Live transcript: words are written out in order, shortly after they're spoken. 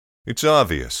It's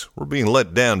obvious. We're being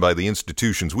let down by the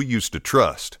institutions we used to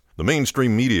trust. The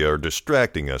mainstream media are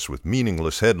distracting us with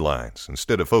meaningless headlines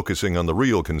instead of focusing on the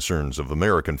real concerns of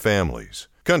American families.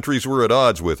 Countries we're at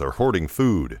odds with are hoarding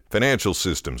food, financial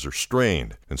systems are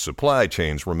strained, and supply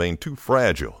chains remain too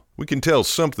fragile. We can tell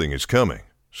something is coming,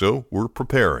 so we're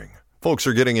preparing. Folks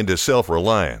are getting into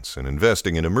self-reliance and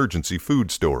investing in emergency food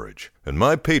storage. And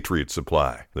My Patriot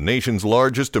Supply, the nation's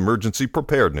largest emergency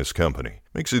preparedness company,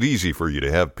 makes it easy for you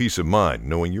to have peace of mind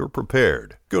knowing you're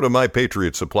prepared. Go to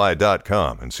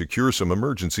MyPatriotSupply.com and secure some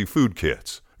emergency food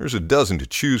kits. There's a dozen to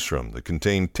choose from that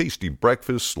contain tasty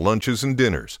breakfasts, lunches, and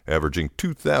dinners, averaging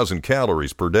 2,000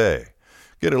 calories per day.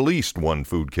 Get at least one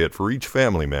food kit for each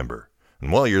family member.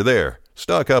 And while you're there,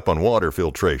 stock up on water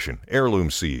filtration,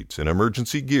 heirloom seeds, and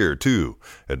emergency gear, too,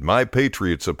 at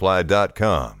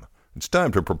MyPatriotSupply.com. It's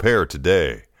time to prepare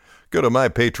today. Go to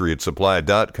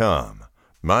MyPatriotSupply.com.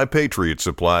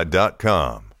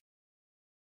 MyPatriotSupply.com.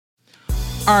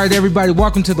 All right, everybody,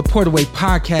 welcome to the Porterway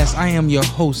Podcast. I am your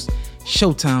host,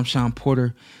 Showtime Shawn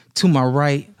Porter. To my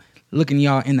right, looking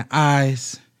y'all in the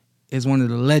eyes, is one of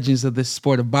the legends of this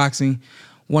sport of boxing.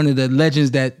 One of the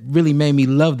legends that really made me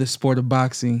love the sport of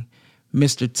boxing,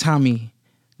 Mr. Tommy,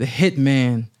 the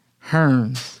Hitman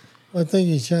Hearns. Well, thank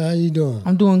you, Shawn. How you doing?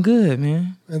 I'm doing good,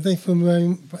 man. And thanks for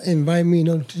inviting me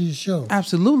to your show.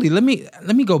 Absolutely. Let me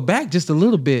go back just a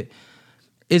little bit.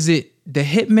 Is it the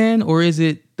Hitman or is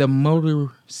it the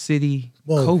Motor City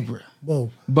Cobra?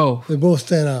 Both. Both. They both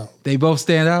stand out. They both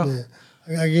stand out? Yeah.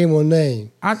 I gave them a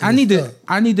name. I need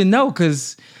to know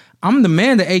because I'm the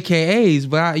man of AKAs,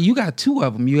 but you got two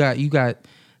of them. You got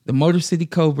the Motor City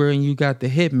Cobra and you got the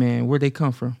Hitman. Where'd they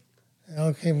come from? They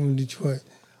all came from Detroit.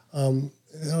 And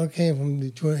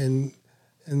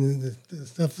the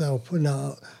stuff that I was putting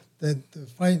out, the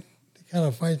kind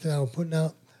of fight that I was putting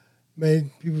out,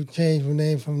 made people change the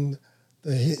name from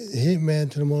the Hitman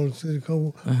to the Motor City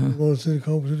Cobra, the Motor City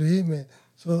Cobra to the Hitman.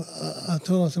 So I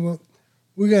told them, I said, well,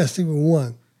 we got to stick with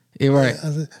one. Yeah, right.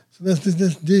 I said, so let's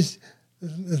dish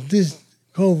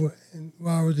Cobra and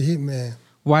ride with the Hitman.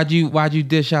 Why'd you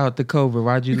dish out the Cobra?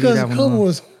 Why'd you because leave that one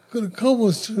alone? The Cobra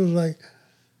was sort of like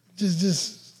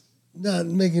just not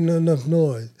making enough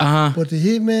noise. But the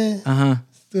Hitman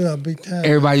stood out big time.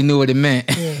 Everybody knew what it meant.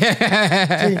 Yeah.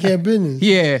 Taking care of business.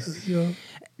 Yeah. You know?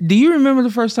 Do you remember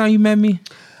the first time you met me?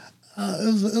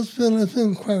 It's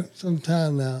been quite some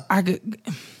time now.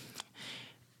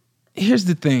 Here's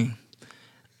the thing.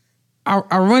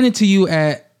 I run into you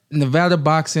at Nevada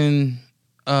Boxing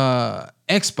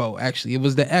Expo, actually. It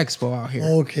was the expo out here.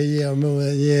 Okay, yeah, I remember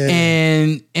that, yeah.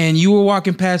 And you were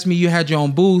walking past me, you had your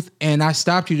own booth, and I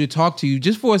stopped you to talk to you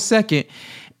just for a second,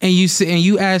 and you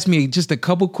asked me just a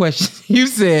couple questions. You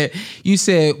said,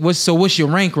 what's your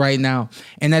rank right now?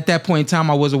 And at that point in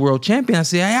time, I was a world champion. I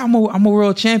said, hey, I'm a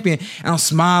world champion. And I'm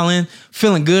smiling,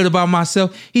 feeling good about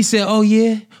myself. He said, oh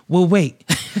yeah? Well, wait.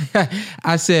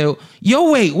 I said, your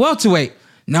weight, welterweight.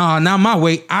 No, not my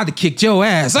weight. I'd have kicked your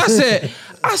ass.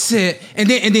 I said, and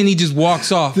then he just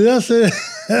walks off. Did I say that?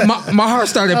 My heart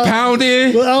started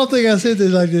pounding. Well, I don't think I said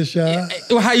this like this, Shawn.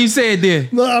 Well, how you say it then?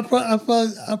 No, I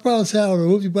probably said I would have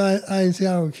whooped you, but I didn't say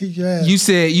I would kick your ass. You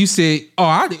said,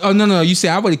 no. You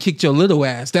said I would have kicked your little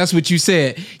ass. That's what you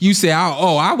said. You said,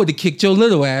 I would have kicked your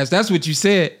little ass. That's what you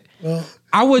said. Well,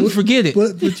 I wouldn't forget it.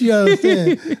 But you gotta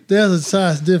understand, there's a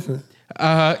size difference.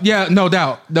 Yeah, no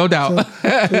doubt. So,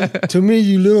 to me,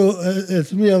 you little.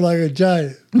 To me, I'm like a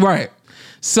giant. Right.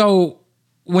 So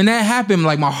when that happened,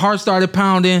 like my heart started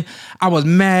pounding. I was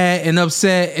mad and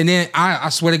upset, and then I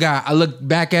swear to God, I looked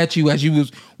back at you as you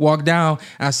was walk down.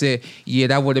 I said, "Yeah,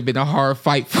 that would have been a hard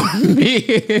fight for me."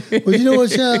 But you know what,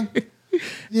 Shawn?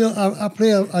 You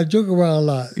know, I joke around a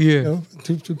lot. Yeah. You know,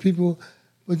 to people,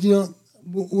 but you know,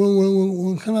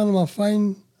 when it comes out of my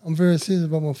fighting, I'm very serious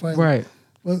about my fighting. Right.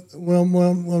 But when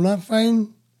I'm not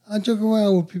fighting, I joke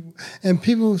around with people, and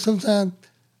people sometimes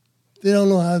they don't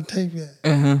know how to take that.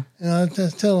 And I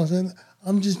just tell them,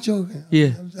 I'm just joking.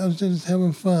 Yeah. I'm just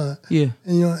having fun. Yeah.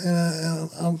 And you know, and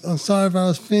I'm sorry if I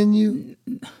was offending you.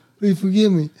 Please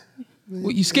forgive me.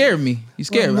 Well, you scared me. You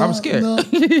scared me. I was scared. No,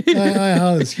 I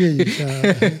hardly scared you, Shawn.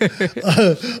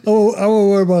 I won't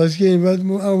worry about scaring you, but I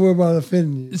won't worry about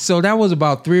offending you. So that was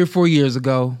about 3 or 4 years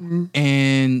ago. Mm-hmm.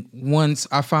 And once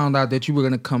I found out that you were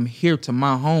going to come here to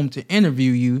my home to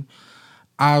interview you,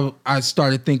 I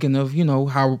started thinking of, you know,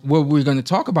 what we were going to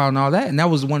talk about and all that. And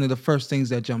that was one of the first things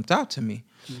that jumped out to me.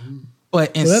 Mm-hmm.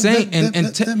 But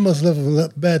that must have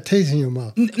left a bad taste in your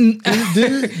mouth. Did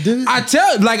it?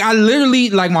 I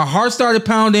literally, like, my heart started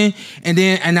pounding,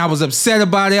 and I was upset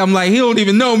about it. I'm like, he don't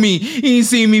even know me. He ain't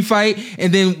seen me fight.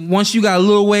 And then once you got a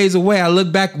little ways away, I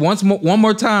looked back one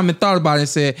more time and thought about it and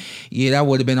said, yeah, that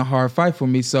would have been a hard fight for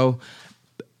me. So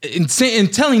in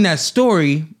telling that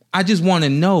story, I just want to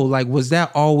know, like, was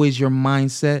that always your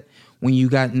mindset when you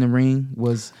got in the ring?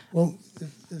 It's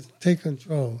take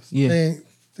control. Yeah.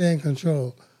 Stay in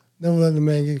control. Never let the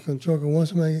man get control.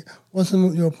 Because once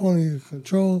your opponent gets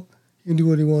control, he can do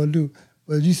what he want to do.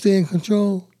 But if you stay in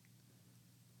control,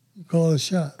 you call a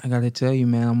shot. I gotta tell you,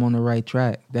 man, I'm on the right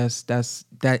track.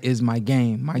 That is my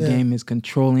game. My game is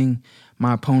controlling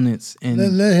my opponents and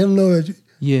let him know that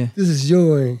this is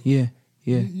your ring. Yeah.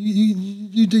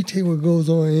 You dictate what goes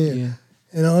on here. Yeah.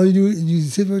 And all you do is you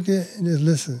sit right there and just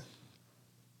listen.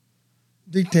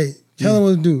 Dictate. Tell him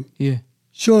what to do. Yeah.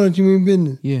 Show that you mean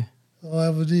business. Yeah. All I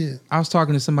ever did. I was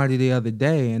talking to somebody the other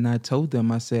day, and I told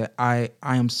them, I said,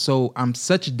 I'm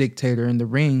such a dictator in the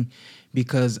ring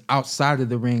because outside of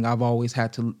the ring, I've always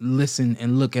had to listen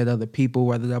and look at other people,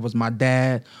 whether that was my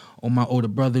dad or my older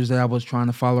brothers that I was trying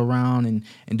to follow around and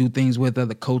do things with,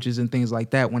 other coaches and things like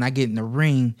that. When I get in the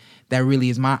ring, that really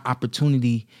is my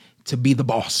opportunity to be the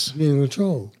boss. Be in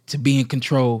control. To be in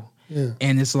control. Yeah.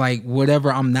 And it's like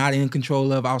whatever I'm not in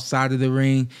control of outside of the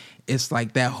ring, it's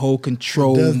like that whole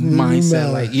control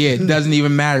mindset. Like, it doesn't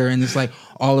even matter. And it's like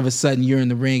all of a sudden you're in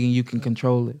the ring and you can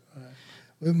control it. Right.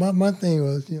 Well, my thing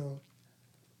was,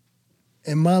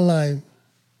 in my life,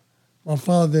 my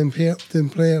father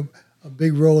didn't play a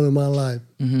big role in my life.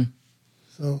 Mm-hmm.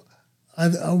 So I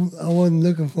wasn't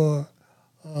looking for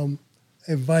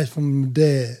advice from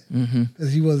dad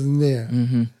because he wasn't there.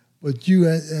 Mm-hmm. But you,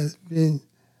 as being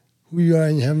who you are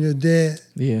and having your dad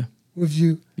with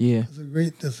you,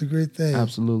 that's a great thing.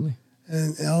 Absolutely.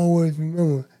 And I always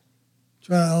remember,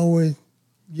 try to always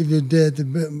give your dad the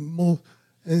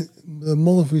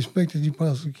most respect that you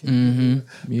possibly can. Mm-hmm.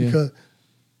 Yeah. Because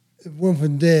if it weren't for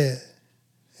dad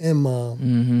and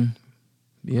mom.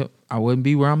 Yep, I wouldn't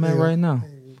be where I'm at right now.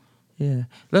 Yeah.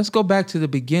 Let's go back to the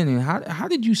beginning. How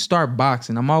did you start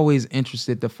boxing? I'm always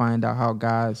interested to find out how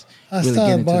guys really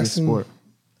get into the sport.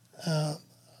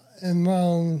 In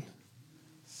around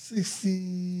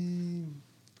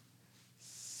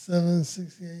 67,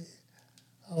 68,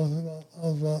 I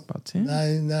was about 10?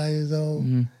 9 years old.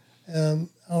 Mm-hmm. And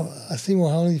I seen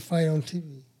Muhammad fight on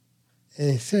TV.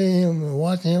 And seeing him and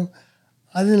watching him,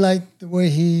 I didn't like the way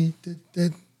he did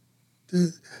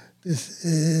this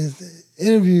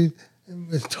interview and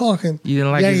was talking. You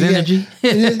didn't like his energy?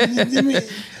 It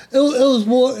was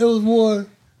more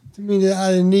to me that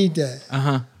I didn't need that.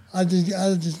 Uh-huh. I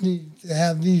just need to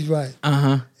have these right.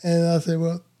 Uh-huh. And I said,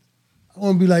 well, I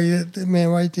want to be like that man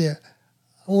right there.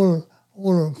 I want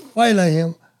to fight like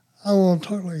him. I don't want to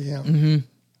talk like him. Mm-hmm.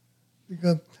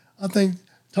 Because I think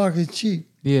talk is cheap.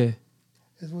 Yeah.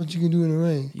 It's what you can do in the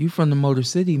ring. You from the Motor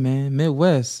City, man,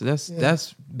 Midwest.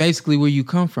 That's basically where you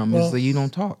come from. Well, is that you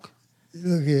don't talk.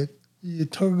 Look here, you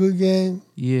talk a good game.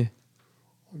 Yeah.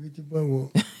 Or get your butt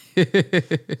whooped.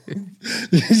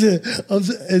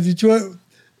 If Detroit,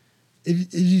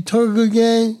 if you talk a good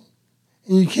game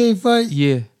and you can't fight,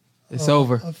 it's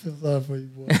over. I feel sorry for you,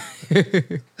 boy.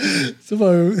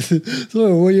 somebody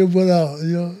wear your butt out,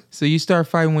 So you start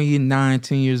fighting when you're 9,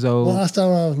 10 years old. Well, I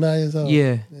started when I was 9 years old.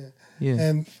 Yeah.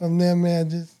 And from there,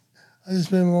 man, I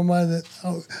just remember my mind that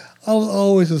I was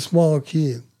always a small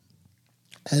kid.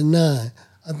 At 9,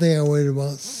 I think I weighed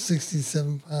about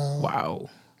 67 pounds. Wow.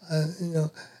 And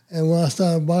when I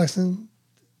started boxing,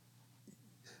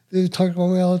 they would talk about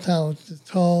me all the time. I was just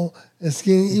tall and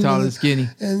skinny. Tall and skinny.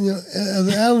 And as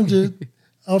an amateur,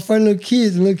 I was fighting little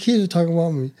kids, and little kids were talking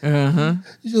about me. Uh-huh.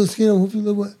 You just skinny, whoop you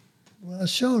look what I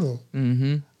showed them.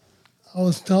 Mm-hmm. I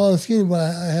was tall and skinny, but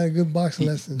I had a good boxing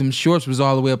lesson. Them shorts was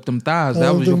all the way up them thighs.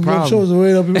 That was your problem. Them shorts were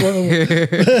way up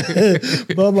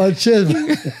above my chest.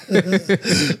 I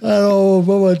don't know,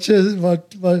 above my chest, my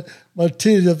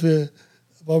titties up there,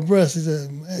 my breast. He said,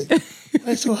 man,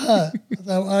 why so high?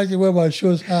 I can wear my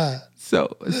shorts high.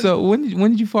 So when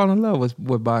did you fall in love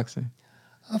with boxing?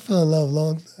 I fell in love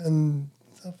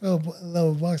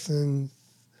with boxing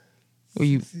in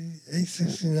 68,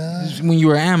 69. When you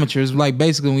were amateurs, like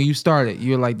basically when you started,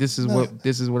 you were like, this is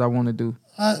what I want to do.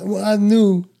 I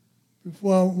knew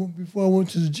before I went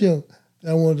to the gym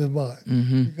that I wanted to box.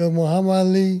 Mm-hmm. Because Muhammad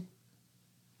Ali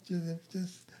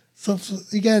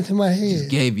he got into my head. Just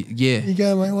gave you,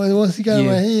 once he got in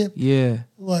my head,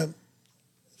 like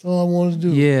that's all I wanted to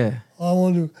do. Yeah. All I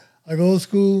wanted to do. I go to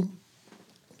school,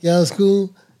 get out of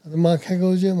school, I said, Mom, can't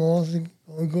go to the gym. I want to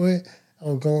go ahead. I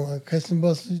was going catching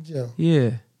bus to the gym.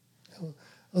 Yeah. That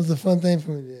was a fun thing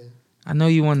for me then. I know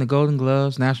you won the Golden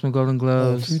Gloves, National Golden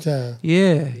Gloves. 2 times.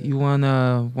 Yeah, you won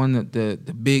the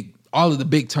big, all of the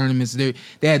big tournaments. They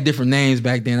had different names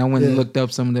back then. I went and looked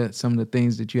up some of the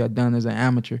things that you had done as an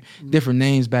amateur. Different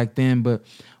names back then. But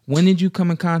when did you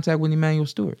come in contact with Emmanuel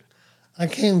Stewart? I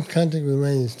came in contact with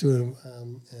Emmanuel Stewart,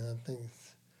 and I think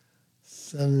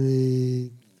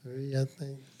 73. I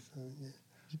think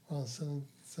about 73.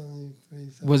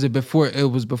 Was it before? It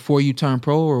was before you turned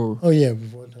pro, or? Oh yeah,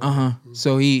 before.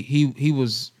 So he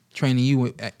was training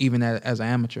you even as an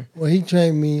amateur. Well, he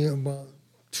trained me about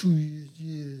 2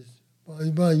 years,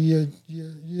 about a year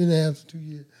and a half to 2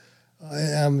 years,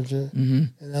 amateur,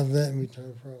 and after that we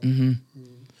turned pro.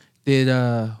 Did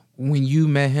when you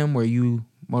met him, were you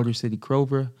Motor City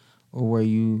Cobra, or were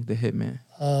you the Hitman?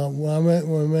 When I met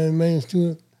Emmanuel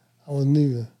Stewart, I was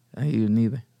neither. You were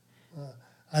neither.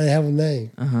 I didn't have a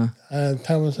name. I had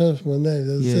Thomas Hurst, my name.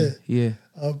 That's it. Yeah.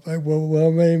 But when I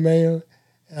met Emmanuel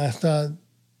and I started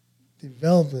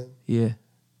developing,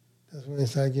 that's when they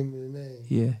started giving me the name.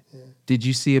 Yeah. Did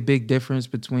you see a big difference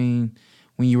between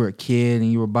when you were a kid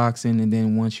and you were boxing, and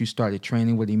then once you started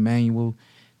training with Emmanuel?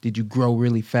 Did you grow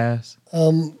really fast?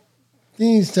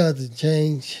 Things started to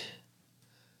change,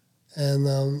 and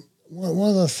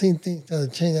once I seen things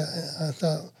started to change, I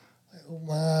thought, like, open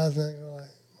my eyes and I go like,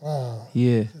 wow,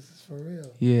 this is for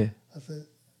real. Yeah. I said,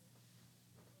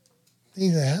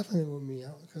 things are happening with me.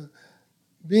 Because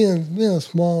being a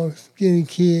small, skinny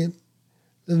kid,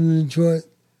 living in Detroit,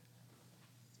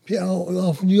 you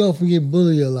often get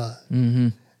bullied a lot.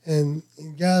 And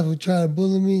guys would try to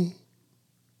bully me,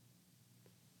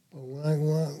 but when I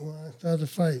started to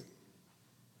fight,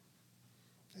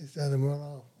 they started to run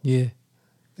off. Yeah.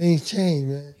 Things changed,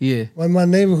 man. Yeah. When my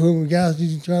neighborhood, when guys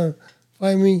used to try to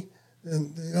fight me,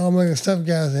 and they all make a stuff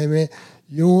guys say, man,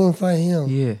 you don't want to fight him.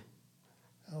 Yeah.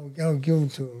 I would give him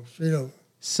to him, straight up.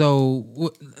 So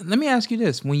let me ask you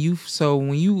this: I'm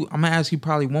gonna ask you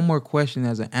probably one more question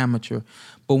as an amateur,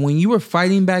 but when you were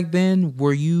fighting back then,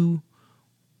 were you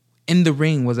in the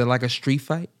ring? Was it like a street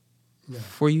fight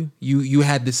for you? You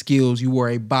had the skills. You were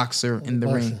a boxer in the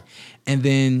ring, and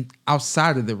then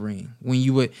outside of the ring,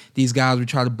 when these guys would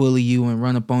try to bully you and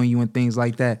run up on you and things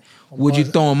like that, would you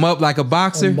throw them up like a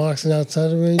boxer? I'm boxing outside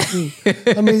the ring too.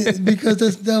 I mean, because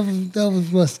that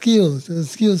was my skills. The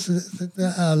skills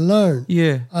that I learned.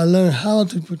 Yeah. I learned how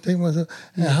to protect myself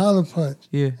and how to punch.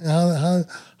 Yeah. And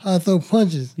how to throw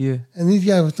punches. Yeah. And these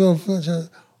guys were throwing punches,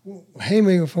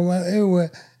 haymaker from everywhere,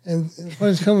 and the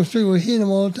punches coming straight. We're hitting them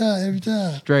all the time, every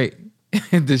time. Straight.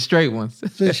 The straight ones.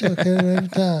 Straight shot came every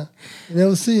time. You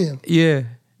never see him. Yeah.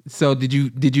 So did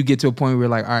you get to a point where you're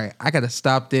like, all right, I got to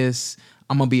stop this.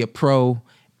 I'm going to be a pro,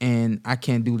 and I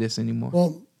can't do this anymore?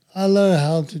 Well, I learned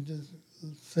how to just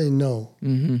say no.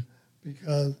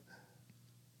 Because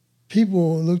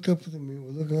people looked up to me,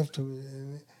 were looking up to me,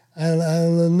 and I had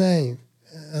a name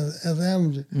as an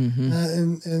amateur.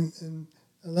 And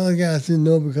a lot of guys didn't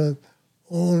know because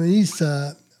on the east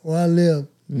side, where I lived,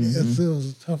 it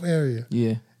was a tough area.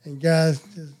 Yeah. And guys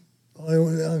just, they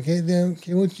don't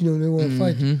care what you know, they want to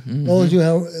fight you. As long as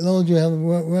you have a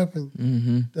weapon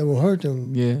that will hurt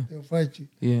them, they'll fight you.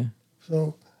 Yeah.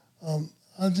 So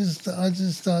I just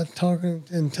started talking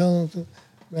and telling them,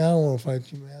 man, I don't want to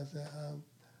fight you, man. I said,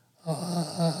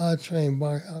 I train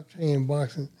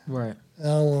boxing. Right. And I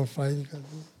don't want to fight you because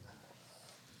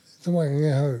somebody can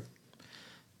get hurt.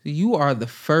 You are the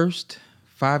first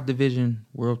 5-division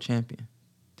world champion.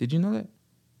 Did you know that?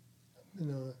 You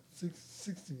know,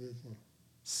 six division.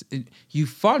 You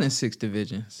fought in 6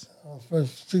 divisions.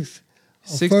 First six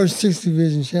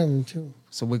division champion too.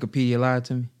 So Wikipedia lied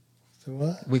to me. So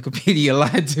what? Wikipedia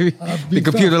lied to me. The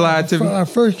computer lied to me. I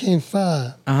first came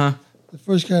 5. The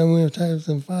first guy win titles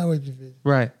in 5-weight division.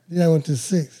 Right. Then I went to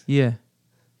 6. Yeah.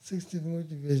 6 different weight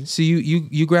divisions. So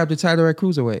you grabbed the title at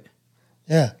cruiserweight.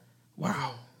 Yeah.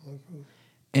 Wow.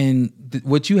 And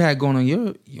what you had going on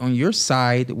your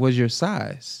side was your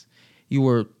size. You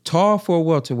were tall for a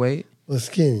welterweight, but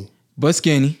skinny.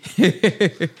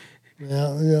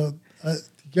 Now,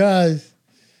 guys,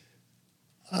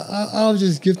 I was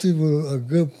just gifted with a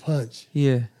good punch.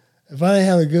 Yeah. If I didn't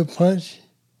have a good punch,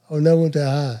 I would never went that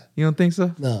high. You don't think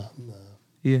so? No.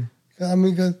 Yeah. I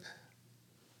mean, because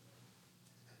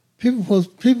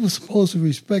people supposed to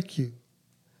respect you.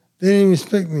 They didn't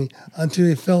respect me until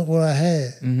they felt what I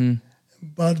had.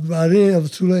 But by then, it was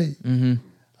too late.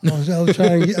 I was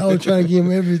trying to give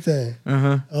them everything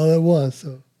all at once.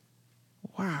 So,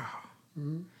 wow.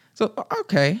 So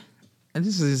okay, and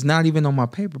this is not even on my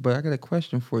paper, but I got a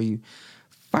question for you.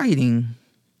 Fighting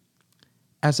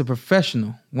as a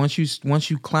professional, once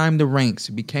you climbed the ranks,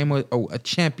 became a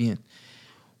champion,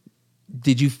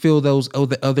 did you feel those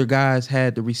other guys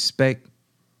had the respect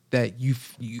that you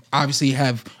obviously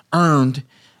have earned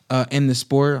in the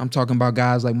sport? I'm talking about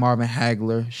guys like Marvin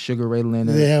Hagler, Sugar Ray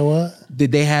Leonard. Did they have what?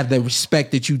 Did they have the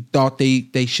respect that you thought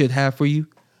they should have for you?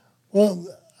 Well,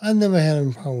 I never had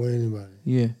a problem with anybody.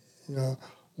 Yeah. You know,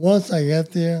 once I got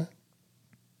there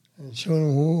and showed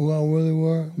them who I really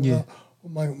were,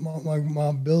 my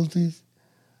abilities,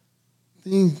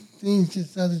 things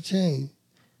just started to change.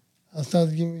 I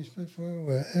started getting respect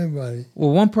for everybody.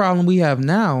 Well, one problem we have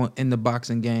now in the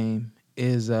boxing game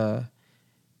is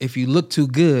if you look too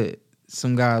good,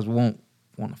 some guys won't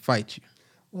want to fight you.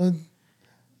 Well,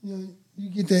 you know, you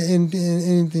get that in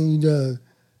anything you do,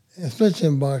 especially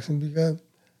in boxing, because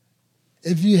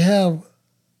if you have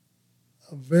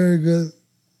a very good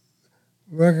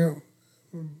ring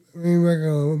record,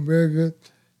 or a very good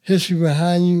history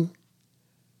behind you,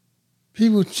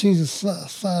 people choose to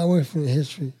slide away from the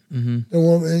history. Mm-hmm.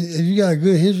 If you got a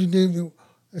good history,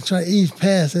 they try to ease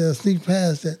past that or sneak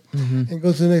past that and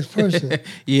go to the next person.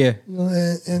 Yeah. You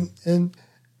know,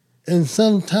 and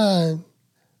sometimes,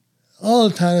 all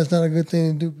the time, that's not a good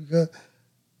thing to do, because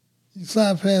you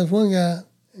slide past one guy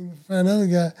and you find another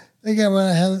guy. That guy might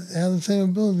not have the same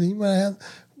ability. He might have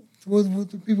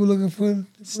what the people looking for.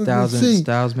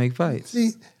 Styles make fights.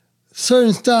 See,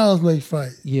 certain styles make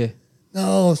fight. Yeah. Not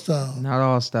all styles. Not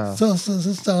all styles. Some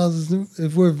styles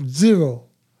is worth zero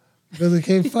because they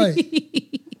can't fight.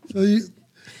 So you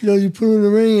put them in the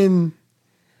ring and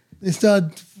they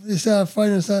start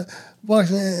fighting, start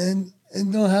boxing,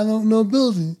 and don't have no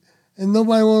ability, and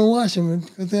nobody want to watch them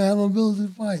because they don't have no ability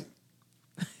to fight.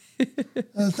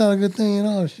 That's not a good thing at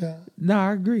all, Shawn. No,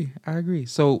 I agree.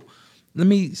 So let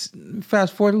me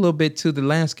fast forward a little bit to the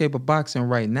landscape of boxing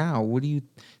right now. What do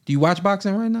you watch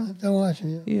boxing right now? I'm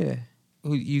watching, yeah. Yeah.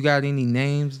 You got any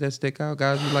names that stick out,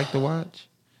 guys you like to watch?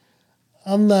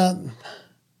 I'm not.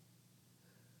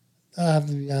 I have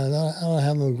to be honest. I don't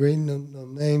have no great no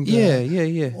names.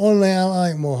 Yeah. Only I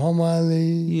like Muhammad Ali.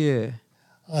 Yeah.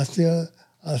 I still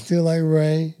like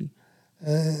Ray,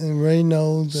 and Ray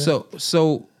knows that.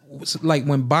 So like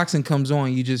when boxing comes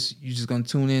on, you just gonna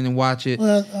tune in and watch it.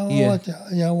 Well, I watch it.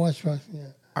 Yeah, I watch boxing. Yeah.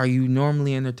 Are you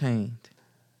normally entertained?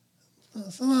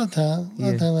 So a lot of time. I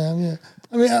am. Yeah.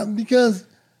 I mean, because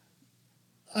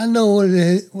I know what it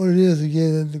is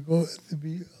to go to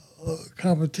be a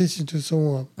competition to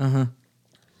someone. Uh-huh.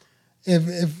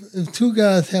 If two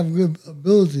guys have good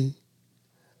ability,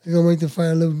 they're gonna make the fight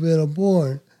a little bit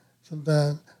boring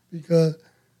sometimes, because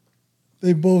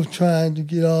they both trying to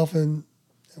get off, and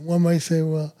one might say,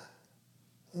 well,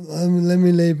 let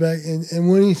me lay back, and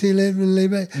when he say let me lay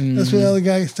back, that's when the other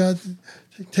guy starts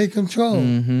to take control.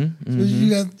 So you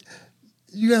got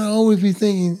to always be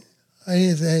thinking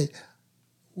ahead. Say, hey,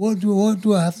 what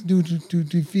do I have to do to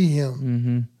defeat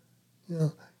him? You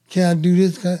know, can I do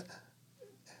this?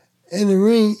 In the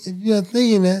ring, if you're not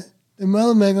thinking that, the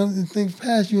other man gonna think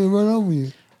past you and run over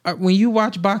you. When you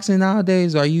watch boxing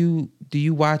nowadays, do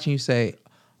you watch and you say,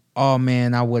 "Oh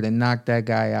man, I would have knocked that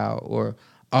guy out," or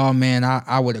 "Oh man,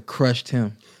 I would have crushed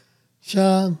him"?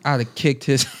 Shawn, I'd have kicked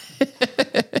his.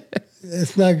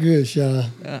 It's not good,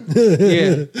 Shawn.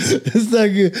 Yeah, it's not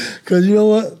good, because you know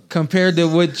what? Compared to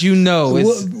what you know,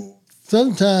 it's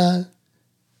sometimes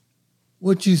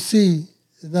what you see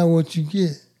is not what you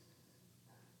get.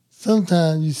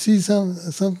 Sometimes you see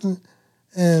something,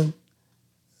 and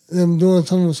them doing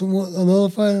something with another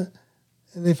fighter,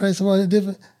 and they fight somebody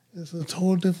different. It's a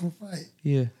total different fight.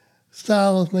 Yeah.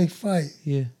 Styles make fight.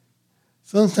 Yeah.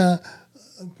 Sometimes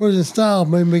a person's style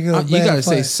may make it a bad fight. You gotta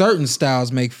say certain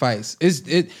styles make fights.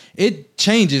 It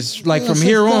changes like from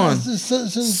here on.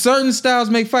 Certain styles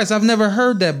make fights. I've never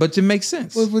heard that, but it makes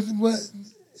sense. But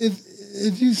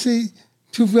if you see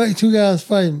two guys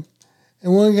fighting,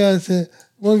 and one guy doing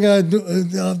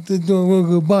real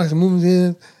good boxing, moving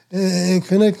in and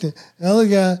connecting, the other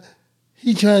guy,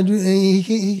 he trying to do, and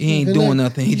he ain't doing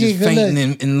nothing. He just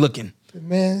fainting and looking. The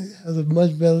man has a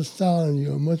much better style than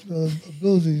you, a much better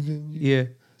ability than you.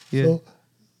 Yeah. So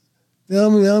that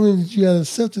don't mean that you got to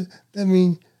accept it. That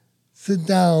means sit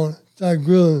down, start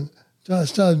drilling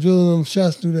them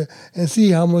shots through there, and see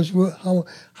how much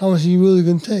you really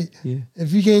can take. Yeah.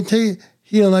 If you can't take it,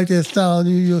 he don't like that style,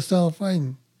 your style of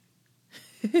fighting.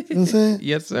 You know what I'm saying?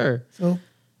 Yes, sir. So,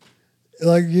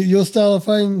 like your style of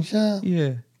fighting, Shawn,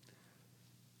 yeah,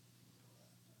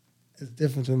 it's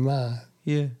different than mine.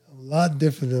 Yeah. A lot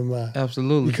different than mine.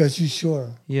 Absolutely. Because you're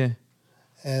shorter. Yeah.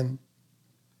 And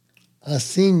I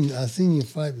seen you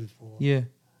fight before. Yeah.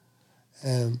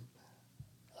 And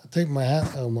I take my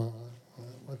hat off,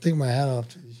 I take my hat off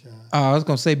to you, Shawn. Oh, I was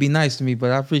gonna say be nice to me,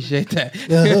 but I appreciate that.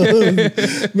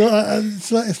 No,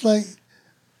 it's like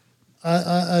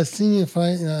I seen you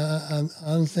fight, and I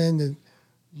understand that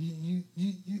you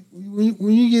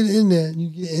when you get in there, you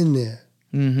get in there.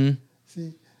 Mm-hmm.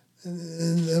 See,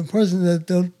 and a person that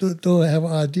don't have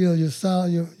an idea of your style,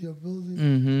 your ability,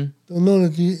 don't know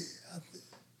that you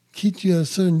keep you at a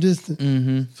certain distance,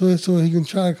 so he can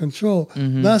try to control.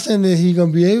 Not saying that he's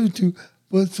gonna be able to,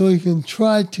 but so he can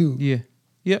try to. Yeah.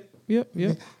 Yep.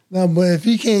 Now, but if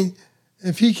he can't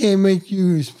make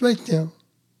you respect him,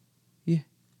 it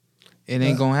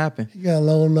ain't gonna happen. he got a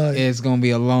long night. It's gonna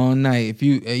be a long night if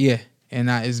you. And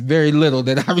it's very little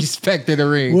that I respected the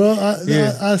ring. Well,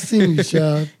 I seen you,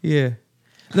 Shawn. Yeah.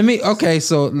 Let me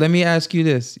ask you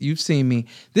this. You've seen me.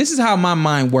 This is how my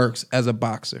mind works as a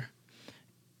boxer.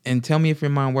 And tell me if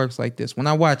your mind works like this. When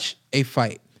I watch a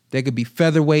fight, there could be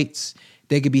featherweights,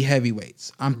 there could be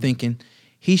heavyweights. I'm thinking,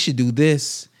 he should do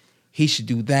this, he should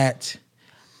do that.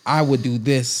 I would do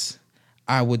this,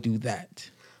 I would do that.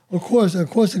 Of course, it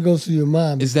goes through your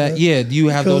mind. Is that, do you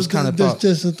have those kind of thoughts?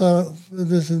 That's just a thought.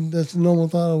 That's a normal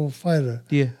thought of a fighter.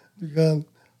 Yeah. Because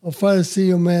a fighter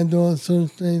see a man doing certain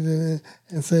things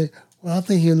and say, well, I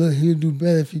think he'll do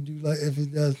better if he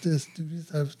does this, do this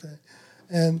type of thing.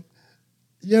 And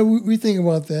yeah, we think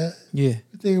about that. Yeah.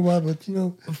 We think about it,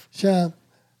 but Shawn,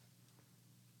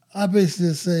 I basically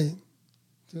just say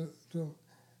to him,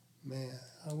 man,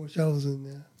 I wish I was in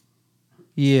there.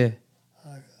 Yeah.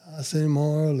 I sent him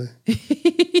home early.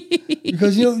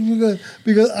 because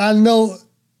I know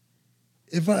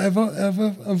if I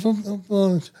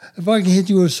can hit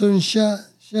you with a certain shot,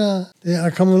 then I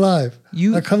come alive.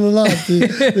 I come alive. The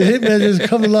hitman just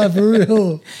come alive for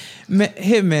real.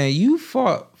 Hitman, you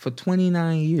fought for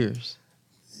 29 years.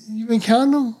 You been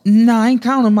counting them? No, I ain't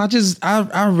counting them.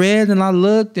 I read and I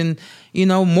looked and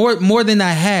more than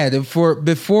I had.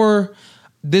 Before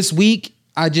this week,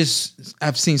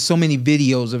 I've seen so many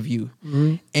videos of you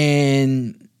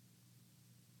and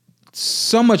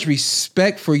so much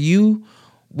respect for you,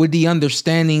 with the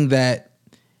understanding that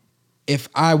if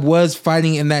I was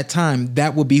fighting in that time,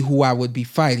 that would be who I would be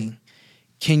fighting.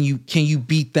 Can you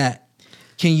beat that?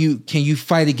 Can you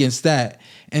fight against that?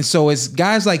 And so it's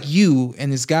guys like you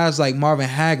and it's guys like Marvin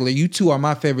Hagler. You two are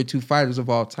my favorite two fighters of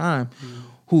all time.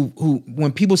 Who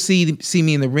when people see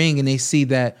me in the ring and they see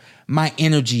that my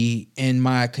energy and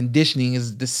my conditioning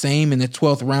is the same in the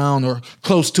 12th round or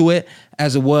close to it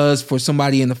as it was for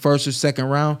somebody in the first or second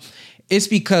round, it's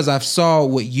because I've saw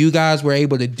what you guys were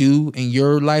able to do in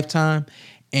your lifetime,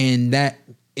 and that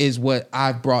is what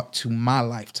I've brought to my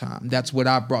lifetime. That's what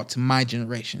I brought to my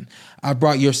generation. I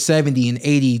brought your 70 and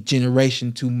 80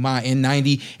 generation to my, and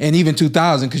 90 and even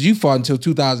 2000, because you fought until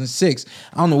 2006.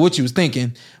 I don't know what you was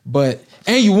thinking, but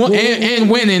and you won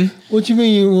and winning. What you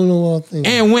mean you don't know what I'm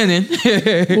thinking? And winning.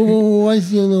 Why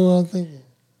you don't know what I'm thinking?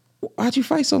 Why'd you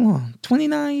fight so long?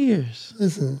 29 years.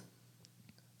 Listen.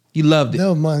 You loved it. That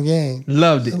was my game.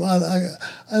 Loved it.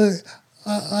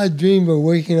 I dream of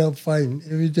waking up fighting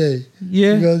every day.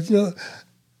 Yeah. Because,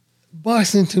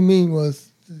 boxing to me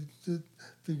was the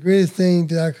greatest thing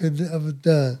that I could ever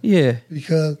done. Yeah.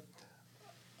 Because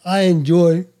I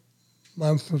enjoyed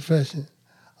my profession.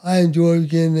 I enjoyed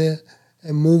getting there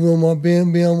and moving on my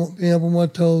being up on my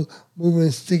toes, moving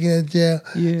and sticking that jab.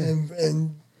 Yeah.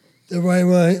 And the right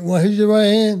when I hit your right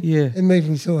hand, it makes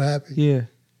me so happy. Yeah.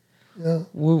 Yeah.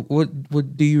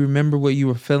 What do you remember what you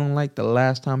were feeling like the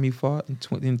last time you fought in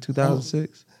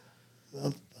 2006?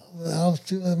 I was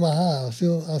still at my high. I was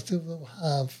still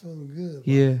high. I'm feeling good.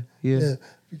 Yeah.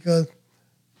 Because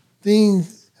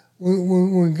things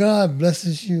when God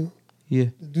blesses you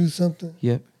to do something,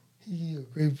 Yep. He gives you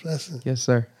a great blessing. Yes,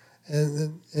 sir.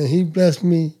 And He blessed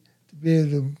me to be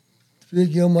able to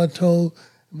get on my toes,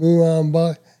 move around,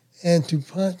 box, and to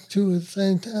punch too at the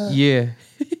same time. Yeah.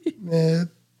 Man,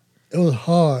 it was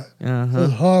hard. Uh-huh. It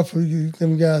was hard for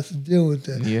them guys to deal with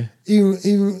that. Yeah.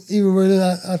 Even Ray,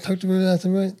 I talked to Ray. I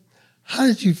said, Ray, how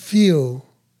did you feel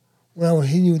when I was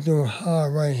hitting you with your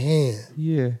hard right hand?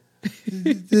 Yeah.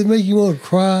 Did it make you want to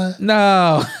cry?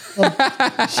 No.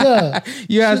 Sure.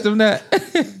 You asked him that?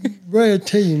 Ray, I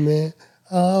tell you, man,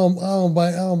 I don't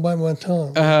bite my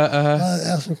tongue. I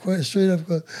ask him questions straight up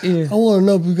because I want to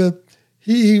know, because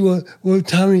he was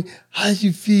telling me, how did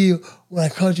you feel when I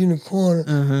caught you in the corner?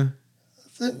 Uh-huh.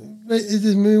 It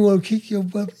just made me want to kick your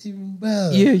butt even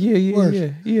better.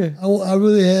 Yeah. I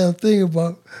really had a thing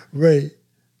about Ray.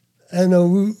 I know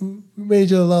we made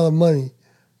each other a lot of money,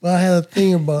 but I had a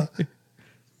thing about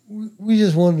we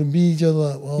just wanted to beat each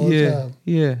other up all the time.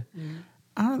 Yeah.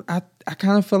 Mm-hmm. I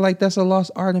kind of feel like that's a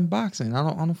lost art in boxing. I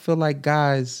don't feel like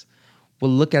guys will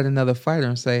look at another fighter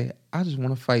and say, I just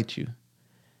want to fight you.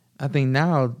 I think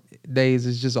nowadays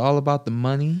it's just all about the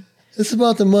money. It's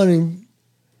about the money.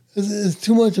 It's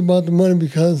too much about the money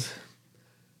because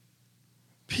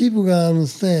people got to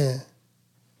understand,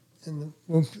 and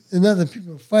not that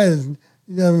people are fighters, you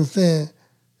got to understand,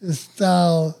 the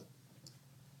style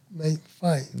make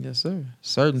fight. Yes, sir.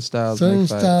 Certain styles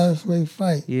make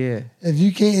fight. Yeah. If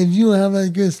you don't have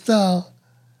that good style,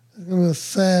 it's gonna be a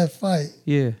sad fight.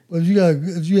 Yeah. But if you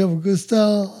have a good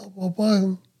style of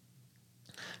boxing,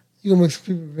 you're gonna make some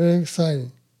people very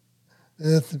excited.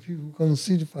 And that's the people who come to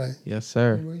see the fight. Yes,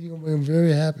 sir. You're gonna make them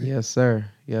very happy. Yes, sir.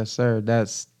 Yes, sir.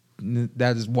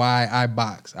 That is why I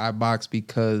box. I box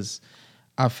because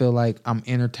I feel like I'm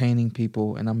entertaining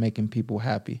people and I'm making people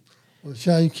happy. Well,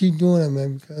 Shawn, you keep doing that,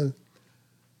 man, because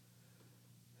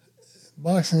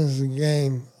boxing is a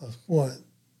game, a sport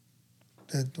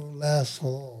that don't last so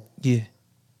long. Yeah.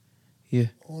 Yeah.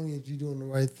 Only if you're doing the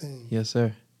right thing. Yes,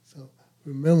 sir. So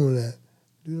remember that.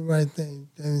 Do the right thing.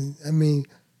 I mean,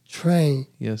 train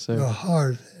Yes, sir. your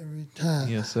hardest every time.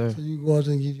 Yes, sir. So you go out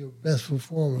there and give your best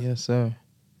performance. Yes, sir.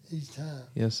 Each time.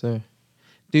 Yes, sir.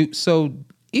 Dude, so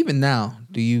even now,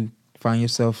 do you find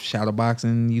yourself shadow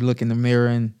boxing? You look in the mirror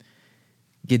and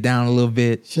get down a little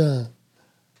bit? Shawn,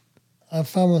 I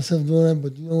find myself doing that,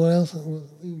 but you know what else was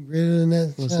even greater than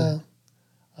that, What's Shawn? that?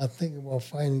 I think about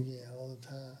fighting again all the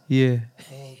time. Yeah.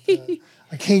 All the time.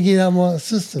 I can't get out of my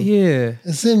system. Yeah.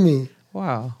 It's in me.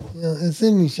 Wow. You know, it's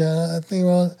in me, Shawn. I think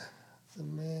about,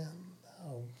 man,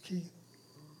 I'll keep.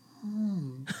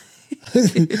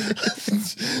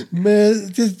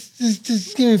 Man,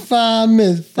 just give me 5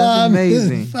 minutes. That's amazing.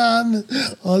 Minutes, 5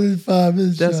 minutes. All these 5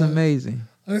 minutes. That's Shawn. amazing.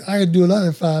 I can do a lot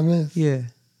in 5 minutes. Yeah.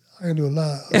 I can do a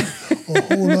lot. A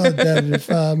whole lot of damage in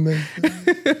 5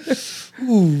 minutes.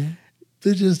 Ooh,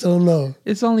 they just don't know.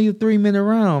 It's only a 3-minute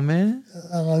round, man.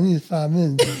 I don't need 5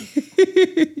 minutes.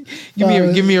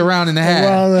 Give me a round and a half. A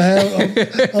round and a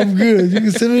half. I'm good. You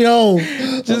can send me home.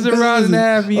 Just a round and a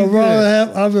half. A round and a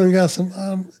half. I've really got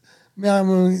some. Man,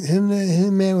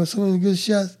 him man with so many good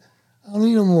shots. I don't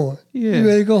need no more. Yeah. You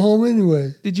ready to go home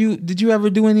anyway? Did you ever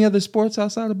do any other sports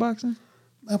outside of boxing?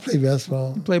 I play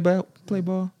basketball. You play ball?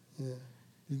 Yeah.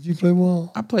 Did you play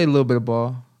ball? I played a little bit of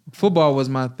ball. Football was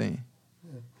my thing.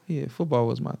 Yeah, football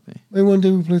was my thing. Maybe one day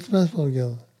we play some basketball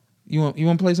together. You want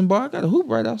to play some ball? I got a hoop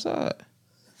right outside.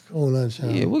 Hold on,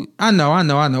 Shawn. Yeah, I know.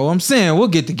 I'm saying we'll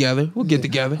get together. Get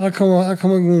together. I come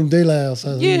on in daylight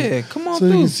outside. Yeah, come on so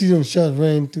through. you can see them shots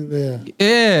rain through there.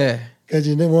 Yeah. Got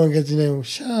your name,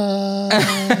 Shawn.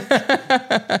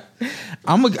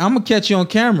 I'm gonna catch you on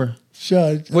camera.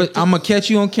 Shawn. I'm gonna catch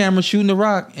you on camera shooting the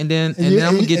rock, and then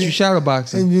I'm gonna get you shadow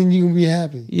boxing. And then you can be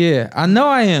happy. Yeah, I know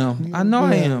I am. I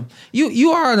am.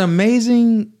 You are an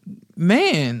amazing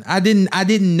man. I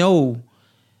didn't know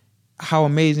how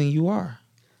amazing you are.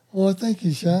 Oh, thank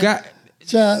you, Shawn.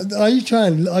 Shawn, are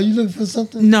you looking for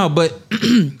something? No, but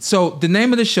so the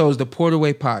name of the show is the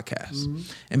Porterway Podcast. Mm-hmm.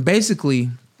 And basically,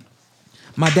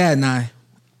 my dad and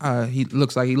I, he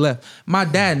looks like he left. My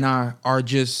dad and I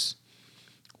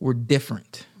we're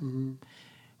different. Mm-hmm.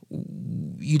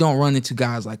 You don't run into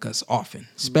guys like us often,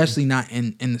 especially not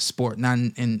in the sport, not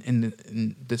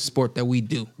in the sport that we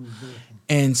do. Mm-hmm.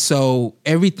 And so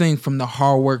everything from the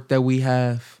hard work that we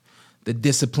have, the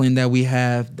discipline that we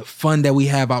have, the fun that we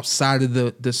have outside of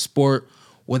the sport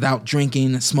without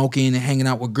drinking and smoking and hanging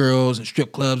out with girls and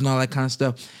strip clubs and all that kind of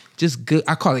stuff. Just good.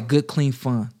 I call it good, clean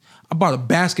fun. I bought a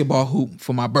basketball hoop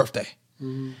for my birthday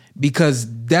because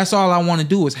that's all I want to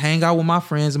do is hang out with my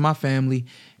friends and my family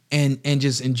and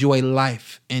just enjoy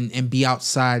life and be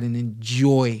outside and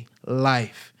enjoy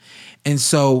life. And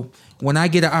so when I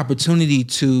get an opportunity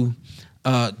to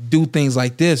do things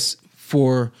like this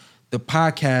for the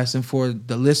podcast and for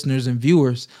the listeners and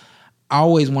viewers, I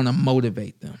always want to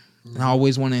motivate them. And I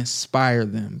always want to inspire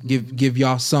them, give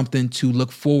y'all something to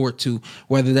look forward to,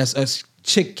 whether that's us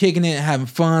kicking it and having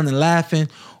fun and laughing,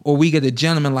 or we get a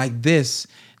gentleman like this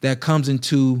that comes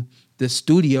into the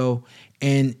studio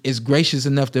and is gracious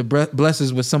enough to bless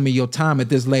us with some of your time at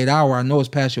this late hour. I know it's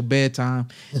past your bedtime.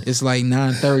 It's like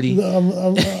 9:30.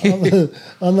 No,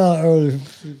 I'm not early.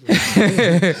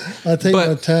 I take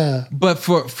my time. But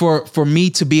for me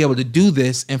to be able to do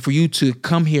this and for you to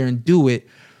come here and do it,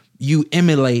 you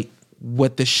emulate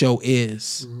what the show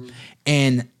is. Mm-hmm.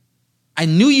 And I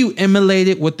knew you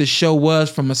emulated what the show was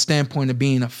from a standpoint of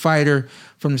being a fighter,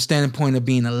 from the standpoint of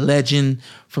being a legend,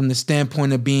 from the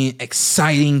standpoint of being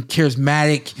exciting,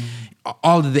 charismatic,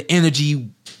 all of the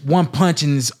energy, one punch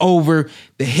and it's over,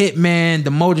 the Hitman,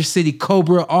 the Motor City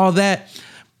Cobra, all that.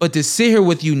 But to sit here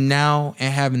with you now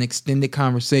and have an extended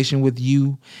conversation with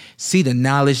you, see the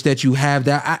knowledge that you have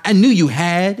that I knew you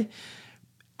had.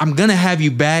 I'm going to have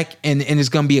you back, and it's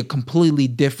going to be a completely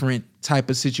different type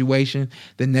of situation.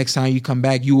 The next time you come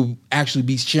back, you will actually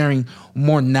be sharing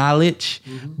more knowledge.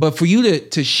 Mm-hmm. But for you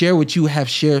to share what you have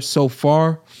shared so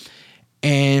far,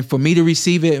 and for me to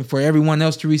receive it and for everyone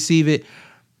else to receive it,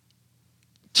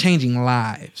 changing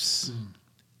lives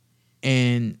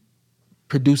and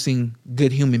producing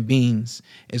good human beings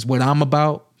is what I'm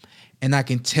about. And I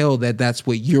can tell that that's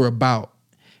what you're about.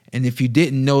 And if you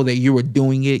didn't know that you were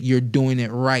doing it, you're doing it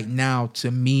right now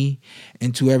to me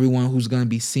and to everyone who's going to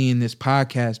be seeing this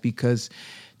podcast, because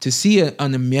to see an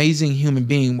amazing human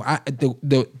being,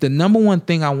 the number one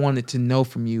thing I wanted to know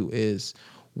from you is,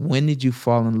 when did you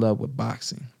fall in love with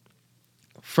boxing?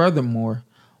 Furthermore,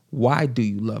 why do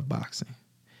you love boxing?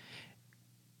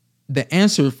 The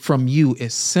answer from you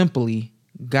is simply,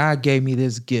 God gave me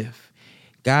this gift.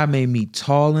 God made me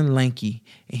tall and lanky,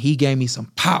 and he gave me some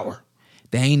power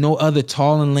that ain't no other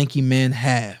tall and lanky men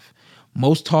have.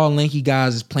 Most tall and lanky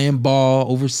guys is playing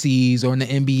ball overseas or in the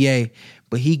NBA,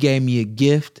 but he gave me a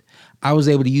gift. I was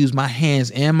able to use my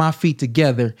hands and my feet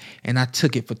together, and I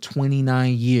took it for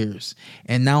 29 years.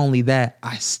 And not only that,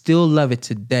 I still love it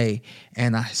today,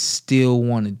 and I still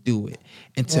want to do it.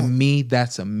 And to me,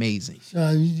 that's amazing.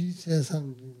 Shawn, you said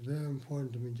something very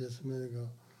important to me just a minute ago.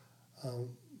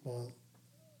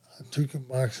 I took up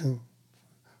boxing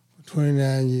for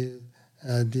 29 years,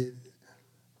 and I did it.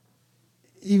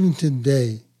 Even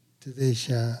today,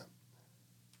 Shawn,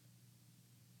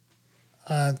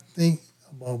 I think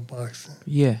about boxing.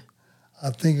 Yeah. I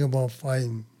think about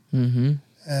fighting. Mm-hmm.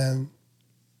 And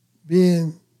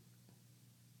being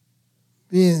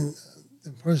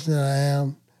the person that I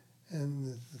am and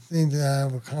the things that I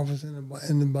have accomplished in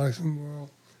the boxing world,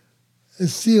 it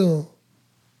still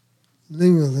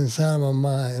lingers inside of my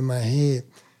mind, in my head.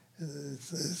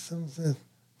 It's something says,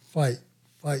 fight.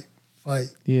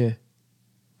 Yeah.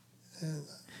 And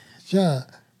Shawn,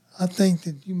 I think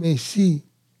that you may see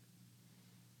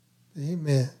the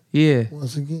Hitman. Yeah.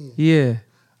 Once again. Yeah.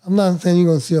 I'm not saying you're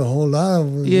gonna see a whole lot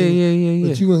of them. Yeah.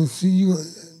 But you're gonna see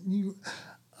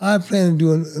I plan to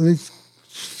do at least a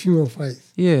few more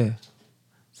fights. Yeah.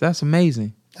 So that's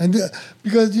amazing. And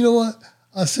because you know what?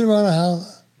 I sit around the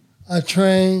house, I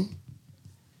train,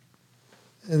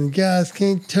 and the guys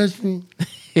can't touch me.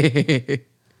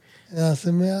 And I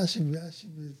said, man, I should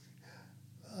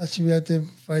be out there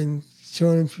fighting,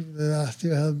 showing people that I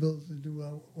still have the ability to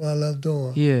do what I love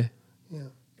doing. Yeah. Yeah.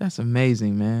 That's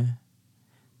amazing, man.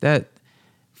 That,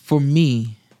 for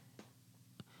me,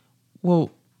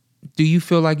 well, do you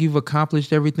feel like you've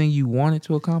accomplished everything you wanted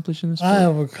to accomplish in this sport? I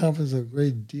have accomplished a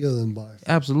great deal in boxing.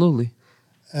 Absolutely.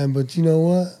 But you know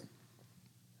what?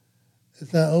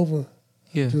 It's not over.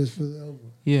 Yeah. Until it's really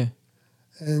over. Yeah.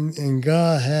 And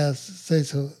God has say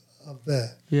so of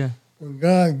that. Yeah. When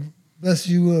God blesses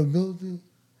you with ability,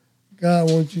 God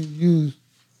wants you to use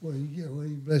what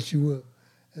He bless you with,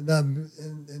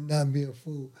 and not be a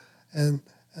fool. And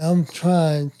I'm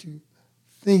trying to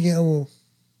think it over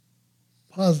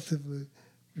positively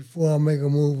before I make a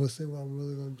move or say what I'm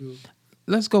really going to do.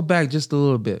 Let's go back just a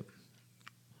little bit.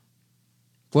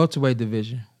 Welterweight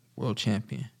division, world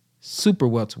champion. Super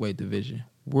welterweight division,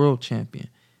 world champion.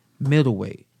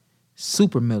 Middleweight,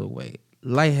 super middleweight,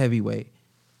 light heavyweight,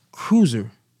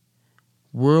 cruiser,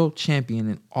 world champion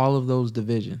in all of those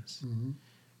divisions. Mm-hmm.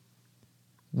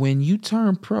 When you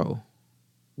turned pro,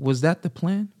 was that the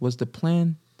plan? Was the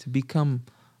plan to become...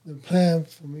 The plan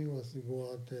for me was to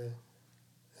go out there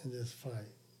and just fight.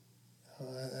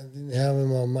 I didn't have in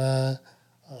my mind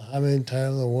how many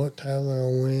titles or what titles I'm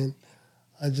going to win.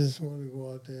 I just wanted to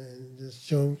go out there and just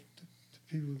show the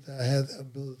people that I had the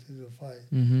ability to fight.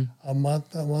 Mm-hmm. My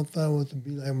thought was to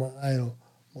be like my idol,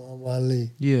 Muhammad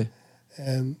Ali. Yeah.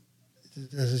 And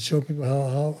just to show people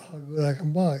how good I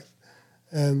can box.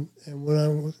 And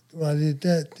when I did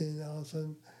that, then all of a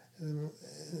sudden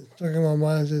it stuck in my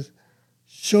mind, just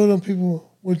show them people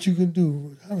what you can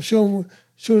do. Show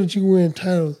that you can win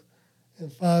titles in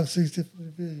 5, 6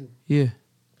 different divisions. Yeah.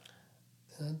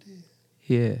 And I did.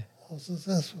 Yeah. I was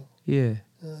successful. Yeah.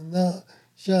 Now,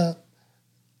 Shawn,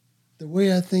 the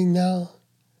way I think now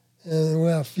and the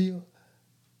way I feel,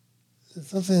 there's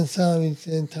something inside of me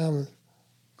saying, Thomas,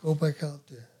 go back out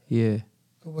there. Yeah.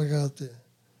 Go back out there.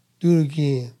 Do it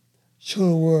again. Show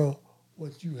the world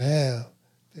what you have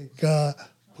that God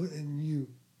put in you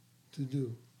to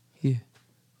do. Yeah.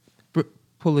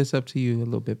 Pull this up to you a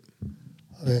little bit.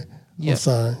 Okay. Yeah. I'm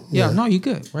sorry. Yeah, no, you're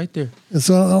good. Right there. And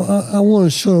so I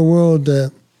want to show the world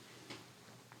that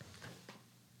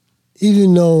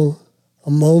even though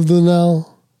I'm older now,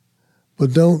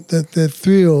 but that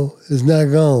thrill is not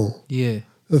gone. Yeah.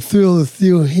 The thrill is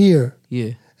still here.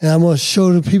 Yeah. And I must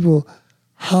show the people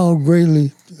how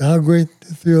great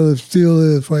the thrill still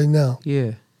is right now.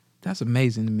 Yeah. That's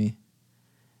amazing to me.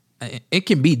 It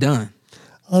can be done.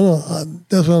 I know.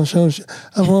 That's what I'm showing.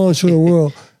 I want to show the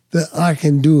world that I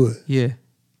can do it. Yeah.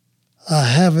 I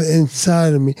have it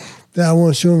inside of me that I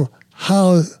want to show them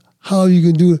how you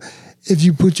can do it. If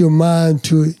you put your mind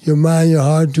to it, your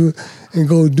heart to it, and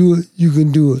go do it, you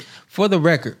can do it. For the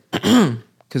record,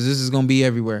 because this is gonna be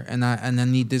everywhere, and I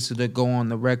need this to go on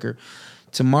the record.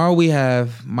 Tomorrow we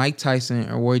have Mike Tyson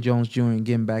and Roy Jones Jr.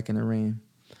 getting back in the ring.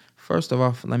 First of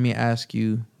all, let me ask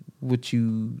you what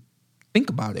you think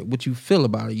about it, what you feel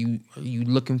about it. Are you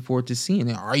looking forward to seeing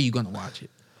it? Are you gonna watch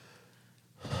it?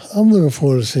 I'm looking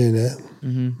forward to seeing that.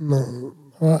 Mm-hmm. No,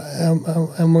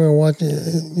 I'm gonna watch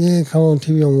it. Yeah, come on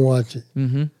TV. I'm gonna watch it.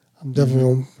 Mm-hmm. I'm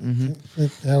definitely gonna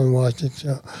haven't watched it.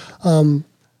 So,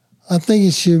 I think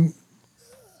it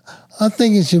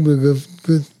should be a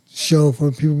good show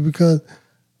for people because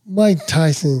Mike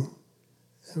Tyson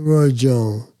and Roy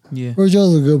Jones. Yeah. Roy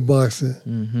Jones is a good boxer.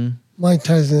 Mm-hmm. Mike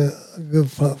Tyson is a good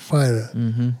fighter.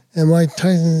 Mm-hmm. And Mike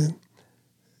Tyson,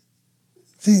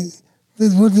 see,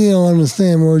 this is what they don't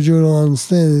understand, Roy Jones don't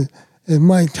understand is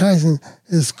Mike Tyson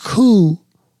is cool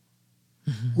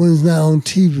when he's not on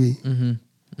TV. Mm-hmm.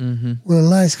 Mm-hmm. When the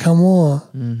lights come on,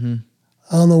 Mm-hmm.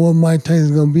 I don't know what Mike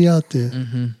Tyson's going to be out there.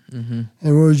 Mm-hmm. Mm-hmm.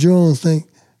 And Roy Jones think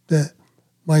that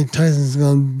Mike Tyson's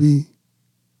going to be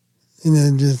in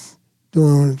there just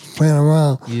playing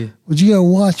around. Yeah. But you got to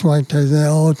watch Mike Tyson at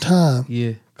all time.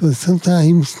 Yeah. Because sometimes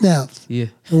he snaps. Yeah.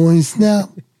 And when he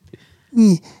snaps,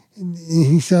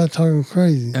 he starts talking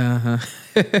crazy. Uh-huh.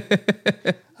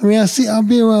 I mean, I'll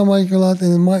be around Mike a lot,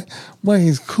 and Mike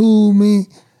is cool, me,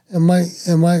 and Mike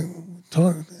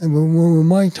talk. And when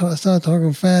Mike start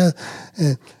talking fast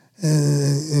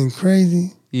and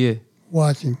crazy, Yeah.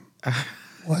 watch him.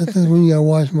 That's when you gotta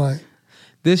watch Mike.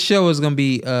 This show is gonna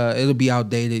be it'll be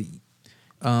outdated.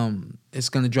 It's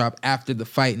gonna drop after the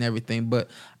fight and everything. But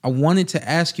I wanted to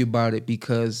ask you about it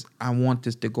because I want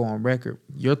this to go on record.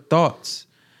 Your thoughts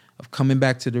of coming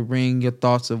back to the ring, your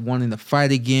thoughts of wanting to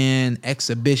fight again,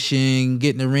 exhibition,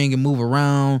 get in the ring and move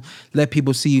around, let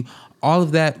people see you. All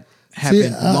of that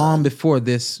happened long before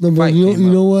this fight you came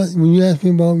up. know what? When you ask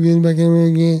me about getting back in the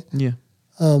ring again, Yeah.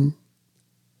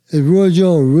 If Roy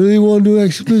Jones really want to do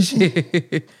exhibition,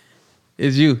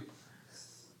 It's you.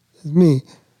 it's me.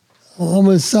 I'm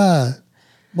his side.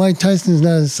 Mike Tyson is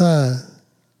not his side.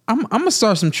 I'm gonna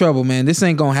start some trouble, man. This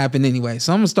ain't gonna happen anyway.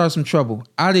 So I'm gonna start some trouble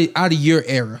out of your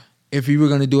era. If you were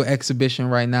gonna do an exhibition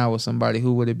right now with somebody,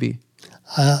 who would it be?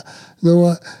 You know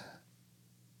what?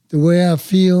 The way I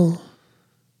feel,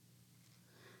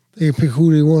 they can pick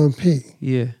who they want to pick.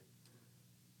 Yeah,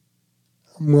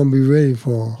 I'm gonna be ready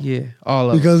for them. yeah,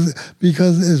 all of it.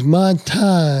 Because it's my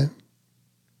time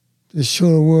to show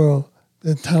the world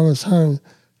that Thomas Hearns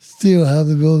still has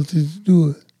the ability to do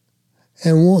it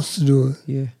and wants to do it.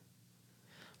 Yeah.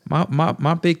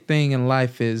 My big thing in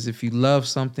life is if you love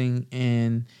something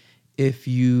and if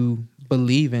you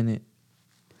believe in it,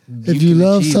 If you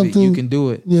love achieve something, you can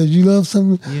do it. Yeah, if you love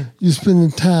something, Yeah. you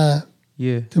spend the time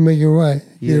Yeah, to make it right,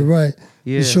 get it Yeah. right,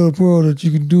 Yeah. to show the world that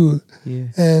you can do it. yeah,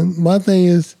 And my thing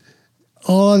is,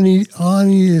 all I need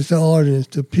is the audience,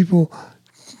 the people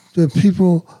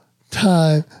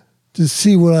time to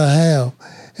see what I have.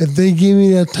 If they give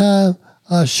me that time,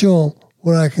 I'll show them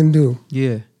what I can do.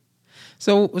 yeah.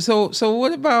 So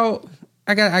what about?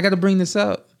 I got to bring this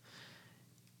up.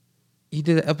 You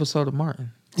did an episode of Martin.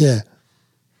 Yeah.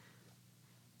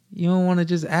 You don't want to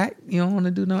just act? You don't want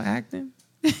to do no acting?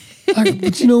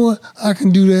 But you know what? I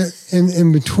can do that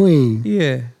in between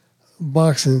Yeah.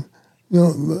 boxing. You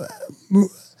know,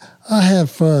 I had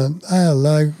fun. I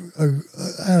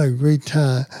had a great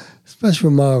time, especially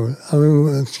with Marvin.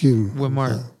 Excuse me. With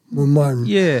Martin. With Martin.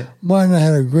 Yeah. Martin, I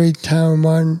had a great time with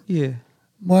Martin. Yeah.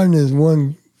 Martin Martin is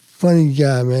one funny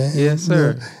guy, man. Yes,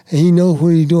 sir. You know, and he knows what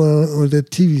he's doing with the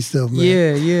TV stuff, man.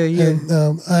 Yeah, yeah, yeah.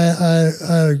 And I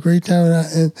had a great time,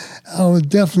 and I would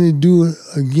definitely do it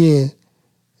again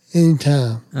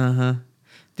anytime. Uh-huh.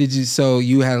 Did you? So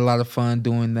you had a lot of fun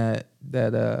doing that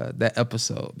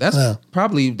episode. That's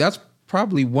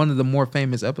probably one of the more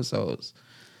famous episodes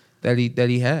that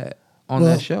he had on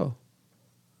that show.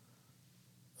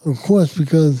 Of course,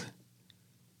 because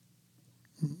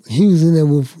he was in there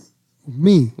with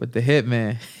me. With the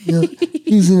Hitman. You know,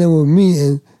 he was in there with me,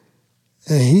 and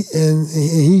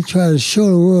he tried to show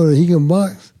the world that he can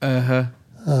box. Uh-huh.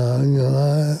 I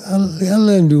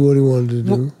let him do what he wanted to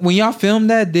do. When y'all filmed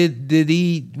that,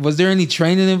 was there any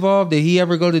training involved? Did he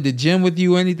ever go to the gym with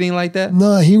you or anything like that?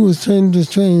 No, he was training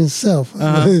himself.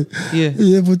 Yeah.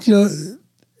 Yeah, but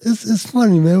it's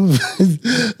funny, man.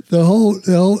 the whole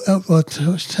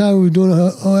time we were doing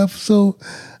the whole episode,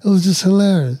 it was just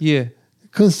hilarious. Yeah.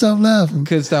 Couldn't stop laughing.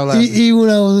 Even Even when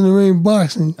I was in the ring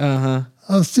boxing, I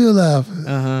was still laughing.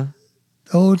 The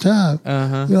whole time.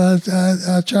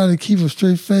 I tried to keep a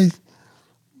straight face.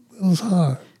 It was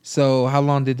hard. So how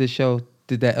long did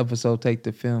that episode take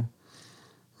to film?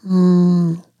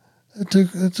 It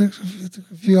took a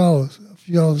few hours.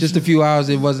 Just a few hours.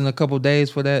 It wasn't a couple days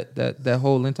for that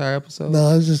whole entire episode.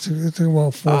 No, it took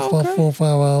about 4 or 5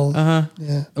 hours.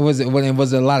 Yeah. Was it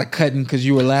a lot of cutting because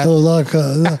you were laughing? It was a lot of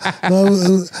cutting.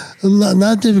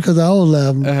 Not just because I was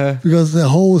laughing, because the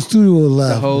whole studio was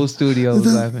laughing. The whole studio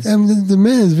was laughing. I mean, the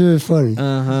man is very funny.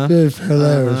 Very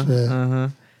hilarious,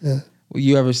 man. Yeah. Will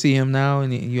you ever see him now?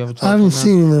 And you ever talk to him? I haven't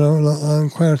seen him in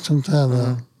quite some time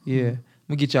now. Yeah, I'm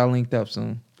gonna get y'all linked up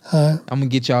soon. Huh? I'm gonna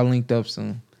get y'all linked up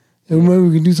soon. And maybe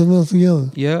we can do something else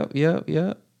together. Yep.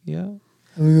 Yeah.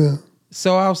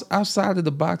 So outside of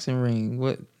the boxing ring,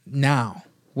 what now?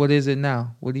 What is it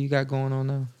now? What do you got going on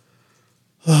now?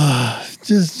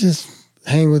 Just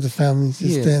hang with the family.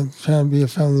 Trying to be a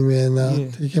family man now.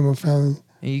 Take care of my family.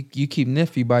 And you keep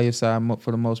Nifty by your side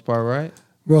for the most part, right?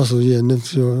 Russell,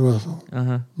 Nipsey Russell.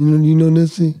 You know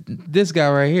Nipsey? This guy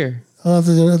right here. Oh, I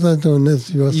thought you were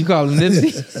Nipsey Russell. You call him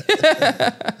Nipsey?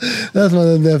 That's my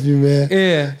little nephew, man.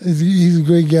 Yeah. He's a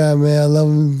great guy, man. I love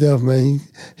him to death, man.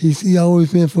 He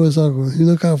always been for his uncle. He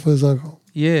look out for his uncle.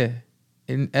 Yeah.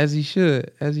 And as he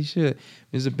should.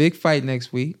 There's a big fight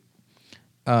next week.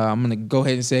 I'm going to go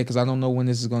ahead and say it because I don't know when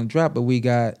this is going to drop, but we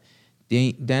got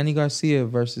Danny Garcia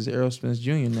versus Errol Spence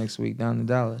Jr. next week down in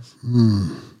Dallas.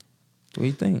 What do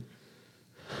you think?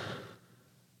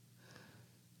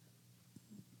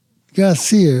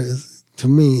 Garcia, to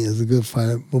me, is a good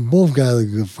fighter, but both guys are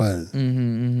good fighters.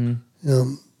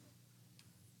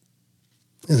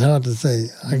 It's hard to say.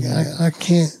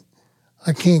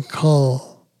 I can't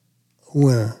call a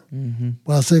winner,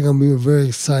 but I think it's gonna be a very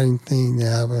exciting thing to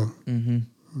happen.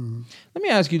 Let me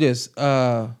ask you this: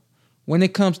 when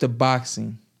it comes to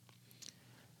boxing,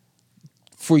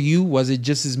 for you, was it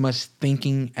just as much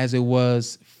thinking as it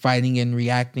was fighting and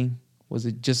reacting? Was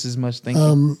it just as much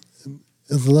thinking?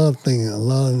 It's a lot of thinking, a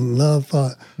lot of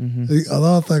thought. A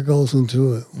lot of thought goes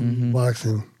into it,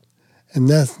 boxing. And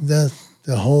that's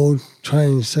the whole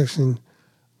training section,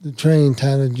 the training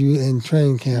time that you in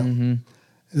training camp.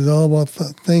 It's all about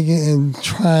thinking and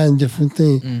trying different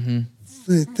things.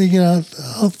 Thinking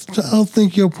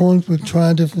outthink your opponents, but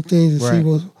trying different things to see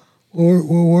what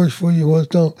works for you, what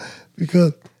don't.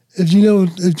 Because if you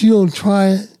don't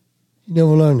try it, you never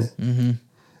learn it.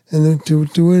 And then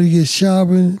the way to get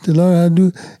sharper, to learn how to do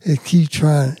it, is keep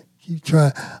trying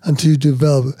until you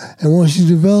develop it. And once you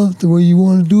develop the way you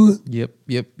want to do it,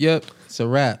 Yep. It's a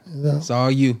wrap. It's all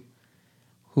you.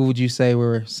 Who would you say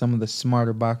were some of the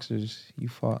smarter boxers you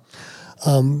fought?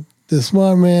 The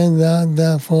smart man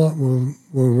that I fought was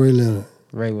Ray Leonard.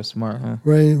 Ray was smart, huh?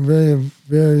 Ray, very,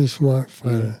 very smart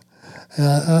fighter. And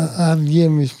I have to give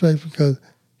him respect because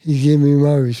he's giving me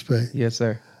my respect. Yes,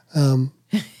 sir.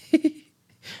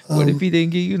 What if he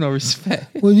didn't give you no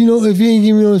respect? Well, if he ain't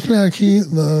give me no respect, I keep.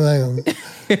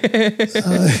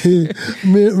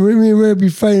 Me and Ray be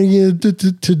fighting again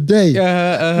today.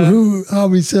 I'll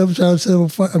be trying to set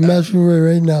up a match with Ray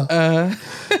right now.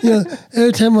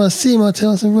 Every time I see him, I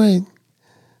tell him, Ray,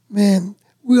 man,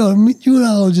 you and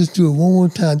I will just do it one more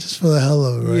time just for the hell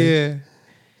of it, right? Yeah.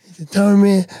 He said, tell me,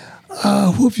 man,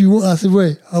 I'll whoop you one. I said,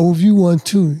 Ray, I'll whoop you 1-2.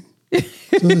 So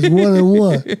it's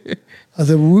 1-1. I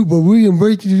said, but we can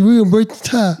break the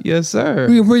tie. Yes, sir.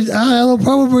 We can break. I have no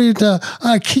problem breaking the tie.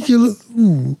 I kick you.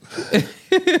 Ooh.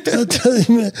 I tell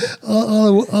you, man,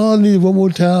 all I need is one more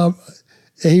time,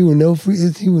 and he will never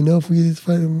forget. He will never forget this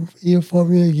fight. He'll fight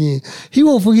me again. He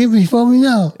won't forget me. He fought me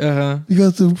now.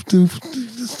 Because the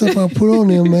stuff I put on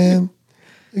him, man,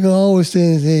 it's gonna always stay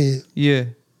in his head. Yeah.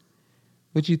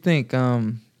 What you think?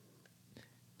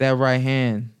 That right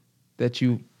hand that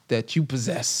you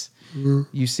possess.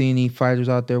 You see any fighters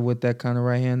out there with that kind of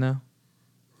right hand now?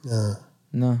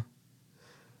 No.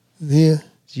 Yeah.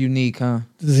 It's unique, huh?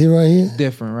 This here right here?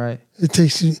 Different, right? It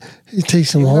takes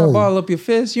them home. You ball up your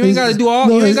fist. You ain't got to do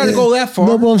all. You ain't got to go that far.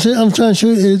 No, but I'm trying to show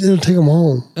you it'll take them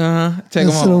home. Take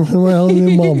them home. Sit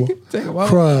them mama. Take them home.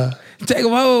 Cry. Take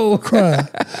them home. Cry.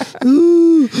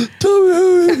 Ooh, Tommy,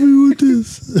 hurry me with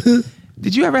this.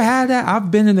 Did you ever have that?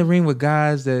 I've been in the ring with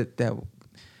guys that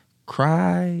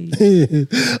cry.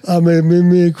 I made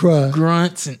me cry.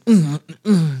 Grunts and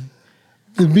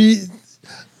To be,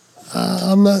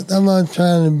 I'm not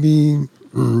trying to be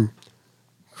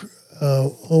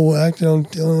overacting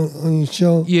on your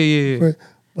show. Yeah.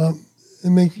 But it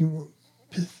makes you want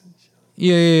piss and shit.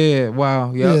 Yeah.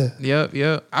 Wow.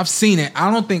 Yep. I've seen it.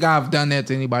 I don't think I've done that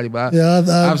to anybody, but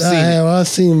I've seen it. I've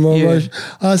seen them rush.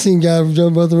 I've seen guys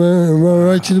jump out the room and run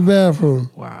right to the bathroom.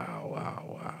 Wow.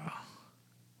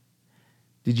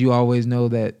 Did you always know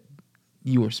that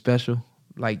you were special?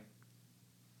 Like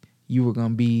you were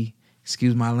gonna be,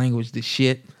 excuse my language, the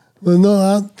shit? Well,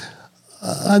 no,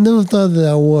 I never thought that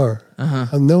I were.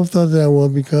 I never thought that I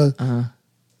was because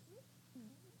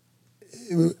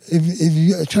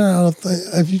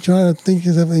if you try to think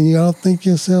yourself and you outthink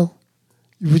yourself,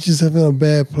 you put yourself in a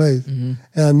bad place. And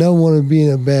I never want to be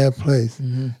in a bad place.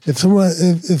 If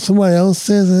somebody else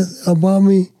says it about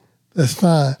me, that's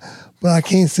fine. But I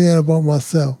can't say it about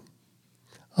myself.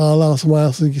 I'll allow somebody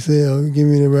else to say it or give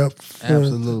me the rep.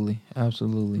 Absolutely.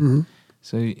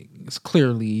 So it's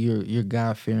clearly you're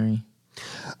God-fearing.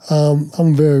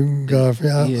 I'm very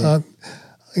God-fearing.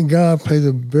 God plays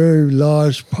a very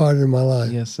large part in my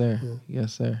life. Yes, sir.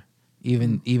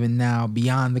 Even now,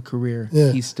 beyond the career,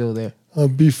 he's still there.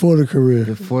 Before the career.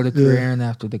 Before the career and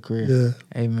after the career. Yeah.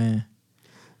 Amen.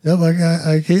 Yep,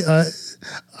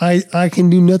 I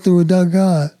can do nothing without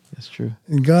God. That's true.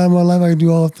 And God in my life, I can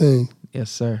do all things. Yes,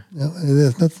 sir. Yep, and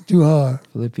there's nothing too hard.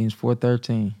 Philippians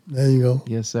 4:13. There you go.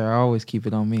 Yes, sir. I always keep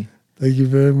it on me. Thank you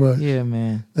very much. Yeah,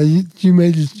 man. Now you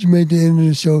made the end of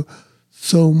the show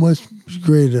so much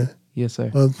greater. Yes, sir.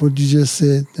 What you just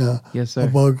said now. Yes, sir.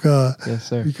 About God. Yes,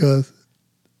 sir. Because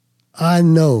I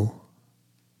know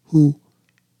who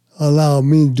allowed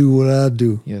me to do what I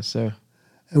do. Yes, sir.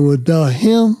 And without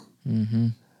him,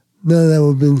 none of that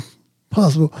would have been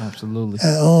possible. Absolutely.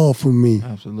 At all for me.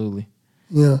 Absolutely.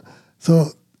 Yeah.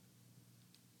 So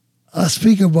I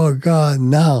speak about God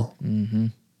now.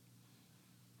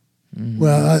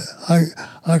 Well,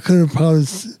 I could have probably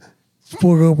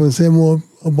spoke up and said more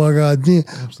about God then.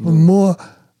 Absolutely. But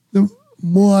the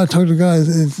more I talk to God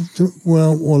is when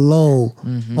I'm alone,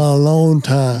 my alone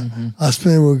time. I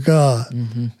spend it with God.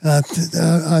 And I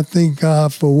thank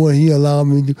God for what he allowed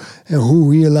me to do and who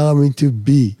he allowed me to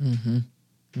be.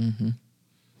 You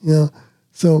know?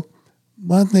 So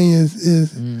my thing is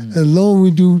as long as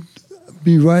we do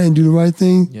be right and do the right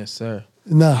thing, Yes, sir.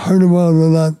 and not hurt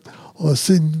nobody or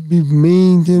be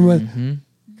mean to anybody,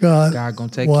 God gonna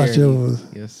take watch care of over you. us.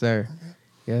 Yes, sir.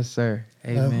 Yes, sir.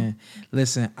 Amen.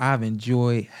 Listen, I've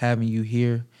enjoyed having you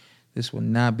here. This will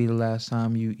not be the last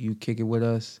time you kick it with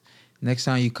us. Next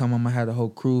time you come, I'm gonna have the whole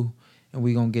crew, and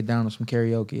we're gonna get down to some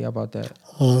karaoke. How about that?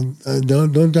 Don't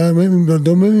make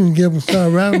me get up and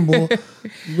start rapping, boy. I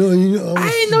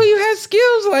didn't know you had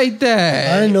skills like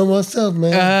that. I didn't know myself,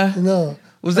 man.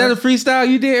 Was that a freestyle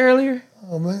you did earlier?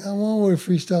 Oh man, I'm always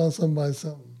freestyling somebody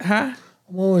something. Huh?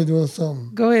 I'm always doing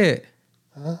something. Go ahead.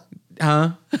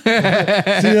 Huh?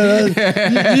 See,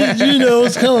 you know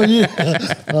what's coming.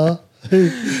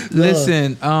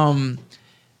 Listen,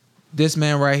 this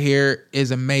man right here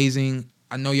is amazing.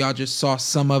 I know y'all just saw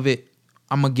some of it.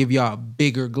 I'm gonna give y'all a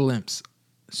bigger glimpse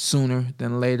sooner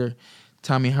than later.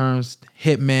 Tommy Hearns,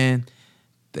 Hitman,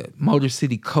 the Motor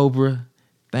City Cobra.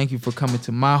 Thank you for coming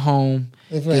to my home,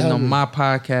 getting on my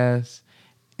podcast,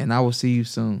 and I will see you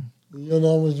soon. You don't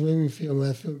always make me feel,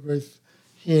 man. I feel great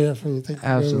hearing that from you. Thank you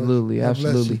absolutely, very much.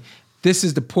 absolutely. This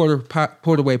is the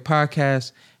Porterway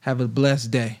Podcast. Have a blessed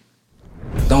day.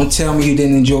 Don't tell me you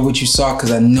didn't enjoy what you saw,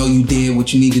 because I know you did.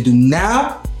 What you need to do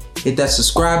now, hit that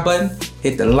subscribe button,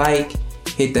 hit the like,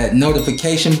 hit that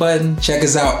notification button. Check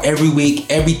us out every week,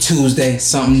 every Tuesday,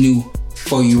 something new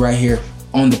for you right here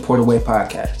on the Porterway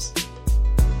Podcast.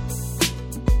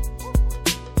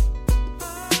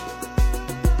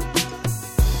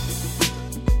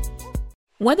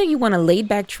 Whether you want a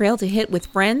laid-back trail to hit with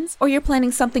friends or you're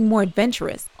planning something more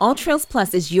adventurous, All Trails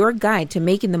Plus is your guide to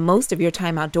making the most of your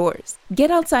time outdoors.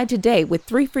 Get outside today with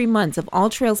 3 free months of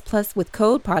All Trails Plus with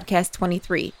code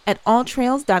podcast23 at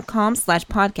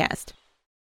alltrails.com/podcast.